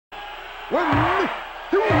1,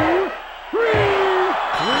 2, 3. 3-4.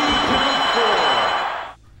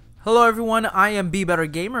 Hello everyone, I am Be Better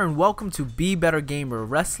Gamer and welcome to Be Better Gamer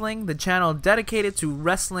Wrestling, the channel dedicated to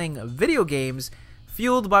wrestling video games,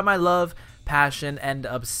 fueled by my love, passion, and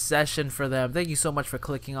obsession for them. Thank you so much for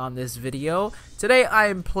clicking on this video. Today I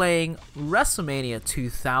am playing WrestleMania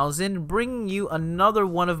 2000, bringing you another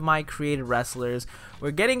one of my created wrestlers. We're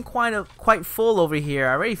getting quite full over here.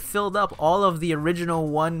 I already filled up all of the original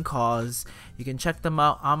one CAWs. You can check them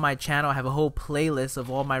out on my channel. I have a whole playlist of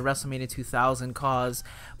all my WrestleMania 2000 CAWs.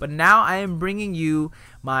 But now I am bringing you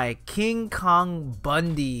my King Kong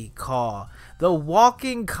Bundy CAW, the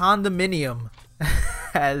walking condominium,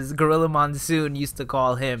 as Gorilla Monsoon used to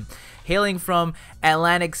call him. Hailing from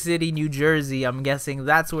Atlantic City, New Jersey, I'm guessing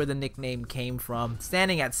that's where the nickname came from.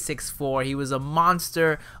 Standing at 6'4", he was a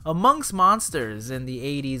monster amongst monsters in the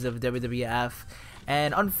 80s of WWF.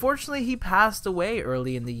 And unfortunately, he passed away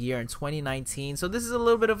early in the year in 2019. So this is a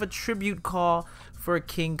little bit of a tribute call for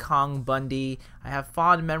King Kong Bundy. I have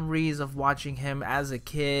fond memories of watching him as a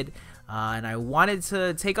kid. And I wanted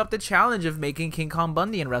to take up the challenge of making King Kong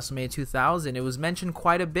Bundy in WrestleMania 2000. It was mentioned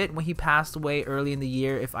quite a bit when he passed away early in the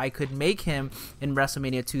year if I could make him in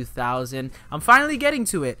WrestleMania 2000. I'm finally getting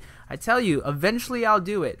to it. I tell you, eventually I'll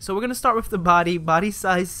do it. So we're going to start with the body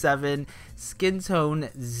size 7, skin tone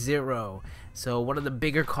 0. So one of the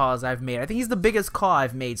bigger CAWs I've made. I think he's the biggest CAW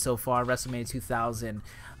I've made so far, WrestleMania 2000.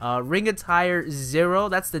 Ring attire 0,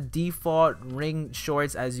 that's the default ring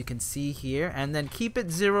shorts as you can see here, and then keep it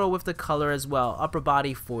 0 with the color as well. Upper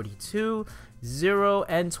body 42, 0,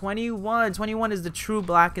 and 21. 21 is the true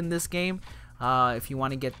black in this game. If you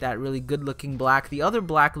want to get that really good looking black. The other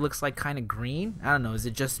black looks like kind of green. I don't know, is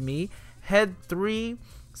it just me? Head 3,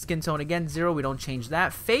 skin tone again 0, we don't change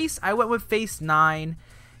that. Face, I went with face 9.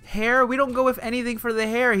 Hair, we don't go with anything for the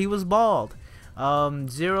hair, he was bald.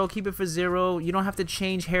 0, keep it for 0. You don't have to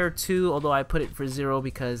change hair 2, although I put it for 0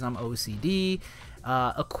 because I'm OCD.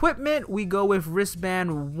 Equipment, we go with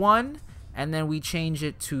wristband 1, and then we change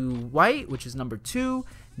it to white, which is number 2.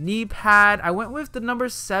 Knee pad, I went with the number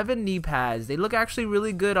 7 knee pads. They look actually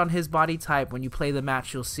really good on his body type. When you play the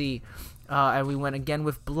match, you'll see. And we went again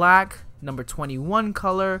with black, number 21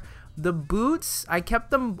 color. The boots, I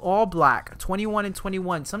kept them all black, 21 and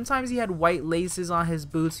 21. Sometimes he had white laces on his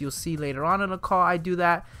boots. You'll see later on in the CAW I do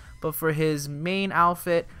that. But for his main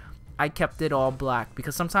outfit, I kept it all black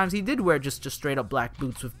because sometimes he did wear just straight up black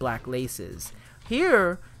boots with black laces.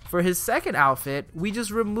 Here, for his second outfit, we just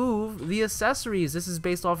remove the accessories. This is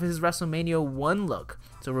based off of his WrestleMania 1 look.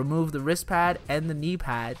 So remove the wrist pad and the knee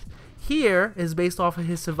pad. Here is based off of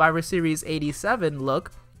his Survivor Series 87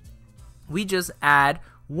 look. We just add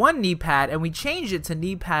 1 knee pad and we change it to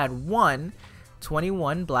knee pad 1,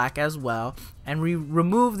 21 black as well, and we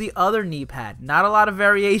remove the other knee pad. Not a lot of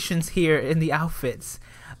variations here in the outfits.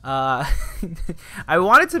 I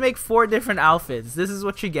wanted to make 4 different outfits. This is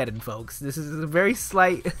what you're getting, folks. This is a very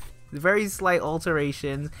slight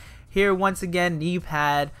alterations. Here once again knee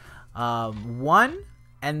pad 1,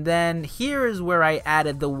 and then here is where I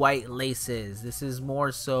added the white laces. This is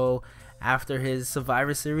more so after his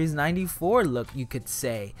Survivor Series 94 look, you could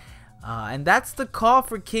say. And that's the CAW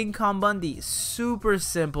for King Kong Bundy. Super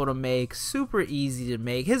simple to make, super easy to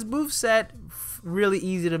make. His moveset, really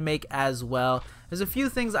easy to make as well. There's a few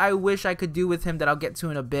things I wish I could do with him that I'll get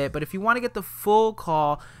to in a bit, but if you want to get the full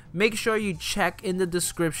CAW, make sure you check in the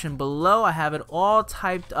description below. I have it all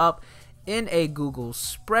typed up in a Google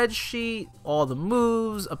spreadsheet, all the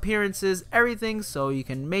moves, appearances, everything, so you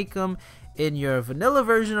can make them in your vanilla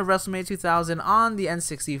version of WrestleMania 2000 on the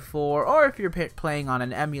N64, or if you're playing on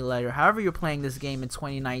an emulator, however you're playing this game in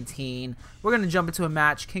 2019. We're going to jump into a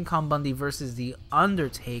match, King Kong Bundy versus The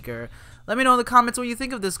Undertaker. Let me know in the comments what you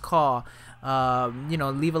think of this CAW. You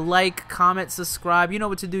know, leave a like, comment, subscribe. You know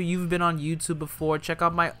what to do. You've been on YouTube before. Check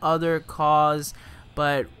out my other CAWs.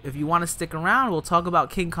 But if you want to stick around, we'll talk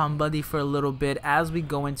about King Kong Bundy for a little bit as we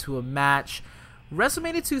go into a match.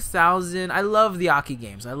 WrestleMania 2000, I love the Aki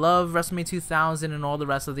games. I love WrestleMania 2000 and all the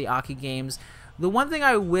rest of the Aki games. The one thing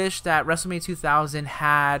I wish that WrestleMania 2000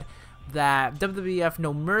 had that WWF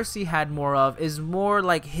No Mercy had more of is more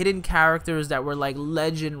like hidden characters that were like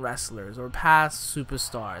legend wrestlers or past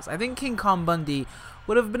superstars. I think King Kong Bundy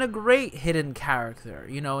would have been a great hidden character.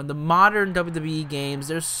 You know, in the modern WWE games,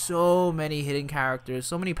 there's so many hidden characters,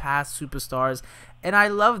 so many past superstars, and I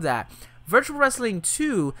love that. Virtual Wrestling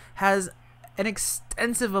 2 has an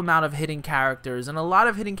extensive amount of hidden characters, and a lot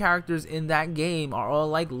of hidden characters in that game are all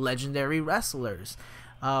like legendary wrestlers.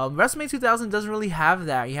 WrestleMania 2000 doesn't really have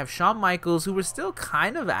that. You have Shawn Michaels, who was still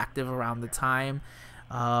kind of active around the time,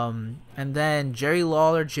 and then Jerry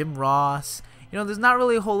Lawler, Jim Ross, You know, there's not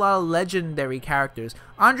really a whole lot of legendary characters.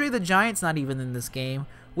 Andre the Giant's not even in this game,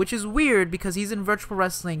 which is weird because he's in Virtual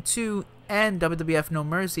Wrestling 2 and WWF No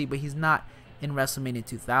Mercy, but he's not in WrestleMania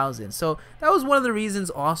 2000. So that was one of the reasons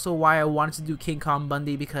also why I wanted to do King Kong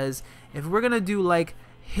Bundy, because if we're gonna do like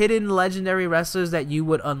hidden legendary wrestlers that you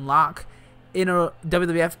would unlock in a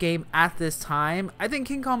WWF game at this time, I think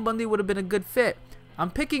King Kong Bundy would have been a good fit.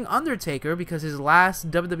 I'm picking Undertaker because his last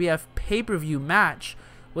WWF pay-per-view match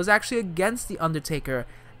was actually against The Undertaker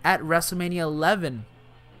at WrestleMania 11.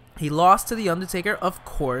 He lost to The Undertaker, of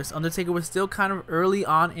course. Undertaker was still kind of early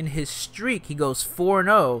on in his streak. He goes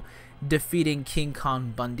 4-0, defeating King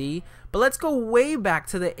Kong Bundy. But let's go way back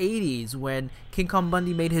to the 80s when King Kong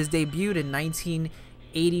Bundy made his debut in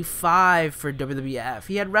 1985 for WWF.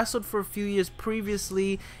 He had wrestled for a few years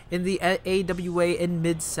previously in the AWA in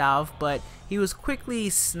Mid-South, but he was quickly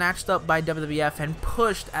snatched up by WWF and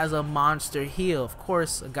pushed as a monster heel. Of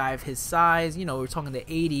course, a guy of his size, you know, we're talking the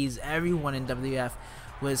 80s, everyone in WWF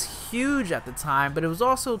was huge at the time, but it was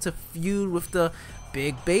also to feud with the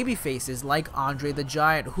big baby faces like Andre the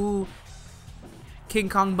Giant, who King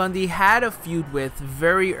Kong Bundy had a feud with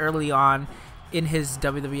very early on in his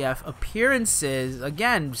WWF appearances.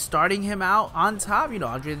 Again, starting him out on top. You know,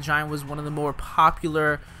 Andre the Giant was one of the more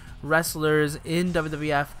popular wrestlers in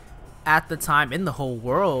WWF at the time, in the whole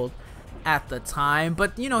world at the time.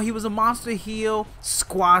 But you know, he was a monster heel,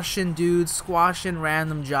 squashing dudes, squashing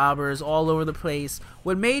random jobbers all over the place.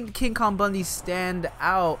 What made King Kong Bundy stand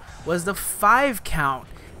out was the 5 count.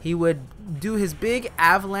 He would do his big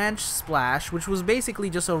avalanche splash, which was basically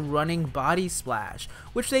just a running body splash,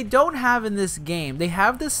 which they don't have in this game. They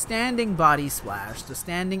have the standing body splash, the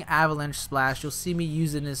standing avalanche splash. You'll see me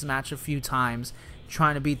using this match a few times,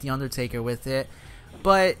 trying to beat The Undertaker with it.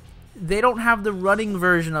 But they don't have the running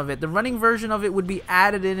version of it. The running version of it would be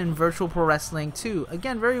added in Virtual Pro Wrestling 2.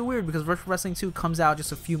 Again, very weird because Virtual Wrestling 2 comes out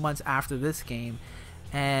just a few months after this game.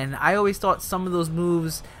 And I always thought some of those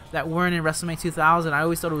moves that weren't in WrestleMania 2000, I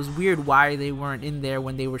always thought it was weird why they weren't in there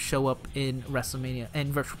when they would show up in WrestleMania and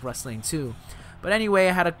Virtual Wrestling 2. But anyway,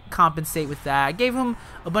 I had to compensate with that. I gave him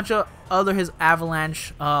a bunch of his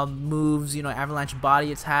avalanche moves, you know, avalanche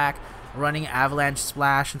body attack, running avalanche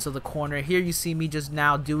splash into the corner. Here you see me just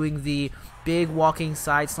now doing the big walking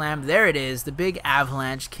side slam. There it is, the big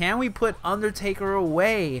avalanche. Can we put Undertaker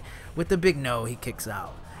away with the big... No, he kicks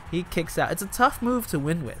out. He kicks out. It's a tough move to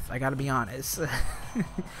win with, I gotta be honest.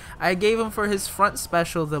 I gave him for his front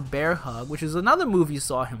special, the bear hug, which is another move you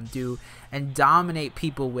saw him do and dominate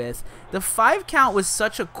people with. The 5 count was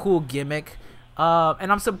such a cool gimmick.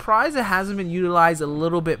 And I'm surprised it hasn't been utilized a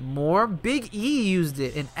little bit more. Big E used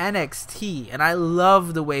it in NXT, and I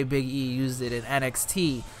love the way Big E used it in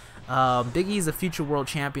NXT. Big E is a future world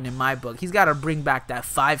champion in my book. He's got to bring back that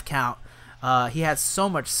 5 count. He had so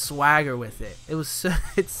much swagger with it.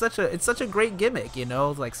 It's such a great gimmick, you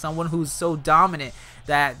know, like someone who's so dominant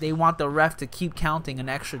that they want the ref to keep counting an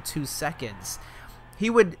extra 2 seconds. He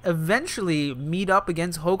would eventually meet up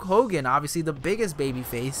against Hulk Hogan, obviously the biggest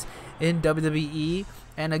babyface in WWE.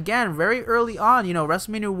 And again, very early on, you know,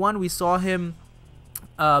 WrestleMania 1, we saw him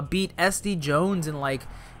beat SD Jones in like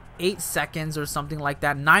 8 seconds or something like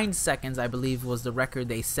that. 9 seconds, I believe, was the record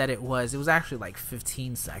they said it was. It was actually like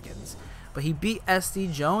 15 seconds. But he beat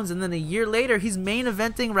SD Jones, and then a year later, he's main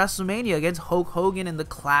eventing WrestleMania against Hulk Hogan in the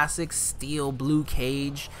classic steel blue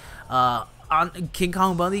cage. King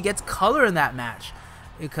Kong Bundy gets color in that match.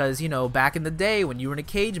 Because, you know, back in the day when you were in a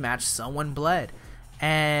cage match, someone bled.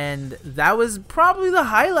 And that was probably the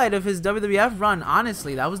highlight of his WWF run,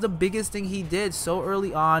 honestly. That was the biggest thing he did so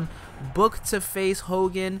early on. Booked to face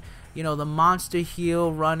Hogan, you know, the monster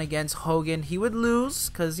heel run against Hogan. He would lose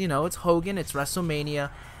because, you know, it's Hogan, it's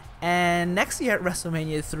WrestleMania. And next year at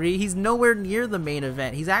WrestleMania 3, he's nowhere near the main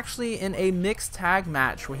event. He's actually in a mixed tag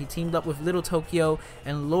match where he teamed up with Little Tokyo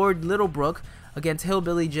and Lord Littlebrook against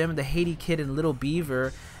Hillbilly Jim, the Haiti Kid, and Little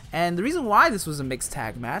Beaver. And the reason why this was a mixed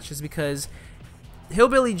tag match is because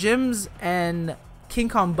Hillbilly Jim's and King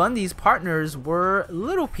Kong Bundy's partners were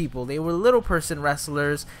little people. They were little person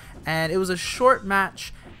wrestlers, and it was a short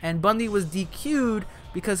match, and Bundy was DQ'd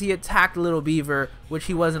because he attacked Little Beaver, which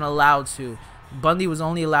he wasn't allowed to. Bundy was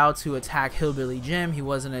only allowed to attack Hillbilly Jim. He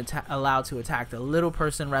wasn't allowed to attack the little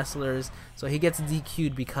person wrestlers, so he gets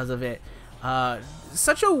DQ'd because of it.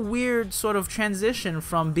 Such a weird sort of transition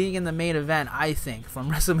from being in the main event, I think, from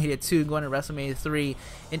WrestleMania 2 going to WrestleMania 3.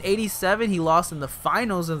 In 87, he lost in the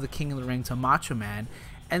finals of the King of the Ring to Macho Man.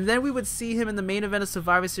 And then we would see him in the main event of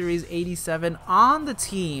Survivor Series 87 on the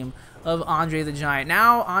team of Andre the Giant.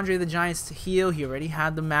 Now, Andre the Giant's heel. He already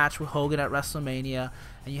had the match with Hogan at WrestleMania.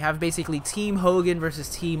 and you have basically Team Hogan versus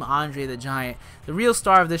Team Andre the Giant. The real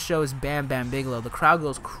star of this show is Bam Bam Bigelow. The crowd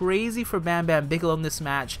goes crazy for Bam Bam Bigelow in this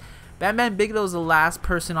match. Bam Bam Bigelow is the last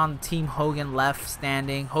person on Team Hogan left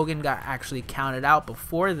standing. Hogan got actually counted out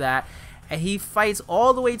before that, and he fights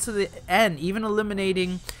all the way to the end, even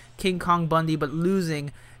eliminating King Kong Bundy, but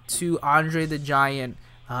losing to Andre the Giant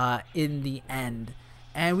in the end.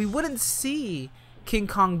 And we wouldn't see King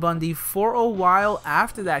Kong Bundy for a while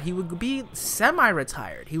after that. He would be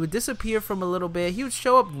semi-retired. He would disappear from a little bit. He would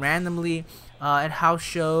show up randomly at house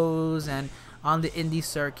shows and on the indie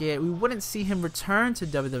circuit. We wouldn't see him return to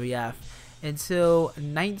WWF until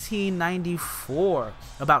 1994,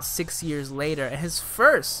 about 6 years later. And his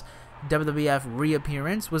first WWF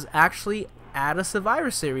reappearance was actually at a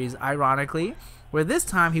Survivor Series, ironically, where this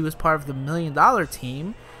time he was part of the $1 Million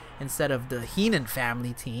Team instead of the Heenan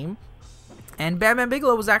family team, and Bam Bam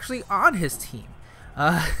Bigelow was actually on his team.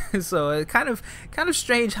 So it kind of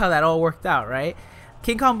strange how that all worked out, right?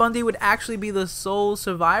 King Kong Bundy would actually be the sole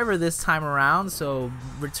survivor this time around, so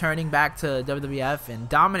returning back to WWF in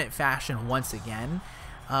dominant fashion once again.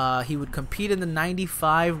 He would compete in the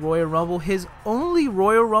 '95 Royal Rumble, his only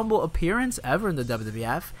Royal Rumble appearance ever in the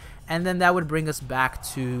WWF, and then that would bring us back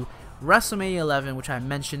to WrestleMania 11, which I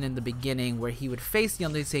mentioned in the beginning, where he would face The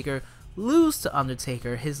Undertaker, lose to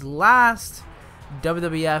Undertaker, his last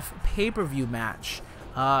WWF pay-per-view match.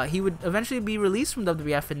 He would eventually be released from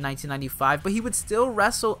WWF in 1995, but he would still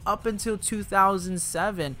wrestle up until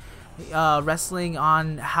 2007, wrestling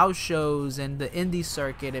on house shows and the indie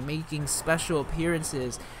circuit and making special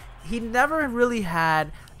appearances. He never really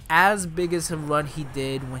had as big as a run he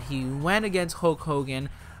did when he went against Hulk Hogan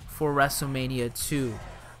for WrestleMania 2.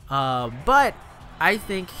 But I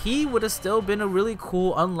think he would have still been a really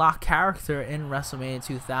cool unlocked character in WrestleMania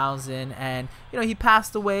 2000. And, you know, he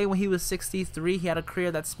passed away when he was 63. He had a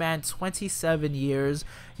career that spanned 27 years.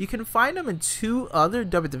 You can find him in 2 other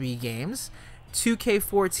WWE games,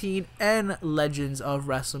 2K14 and Legends of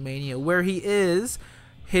WrestleMania, where he is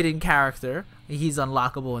hidden character. He's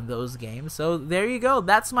unlockable in those games. So there you go.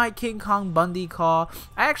 That's my King Kong Bundy call.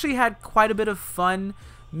 I actually had quite a bit of fun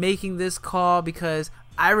making this call because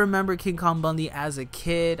I remember King Kong Bundy as a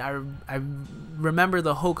kid. I remember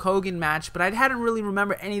the Hulk Hogan match, but I hadn't really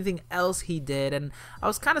remember anything else he did, and I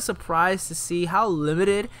was kind of surprised to see how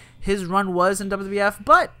limited his run was in WWF,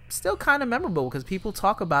 but still kind of memorable because people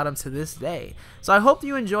talk about him to this day. So I hope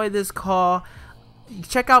you enjoyed this call.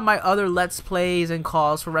 Check out my other Let's Plays and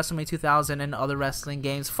calls for WrestleMania 2000 and other wrestling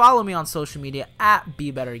games. Follow me on social media at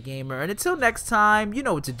BeBetterGamer, and until next time, you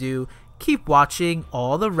know what to do. Keep watching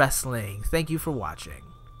all the wrestling. Thank you for watching.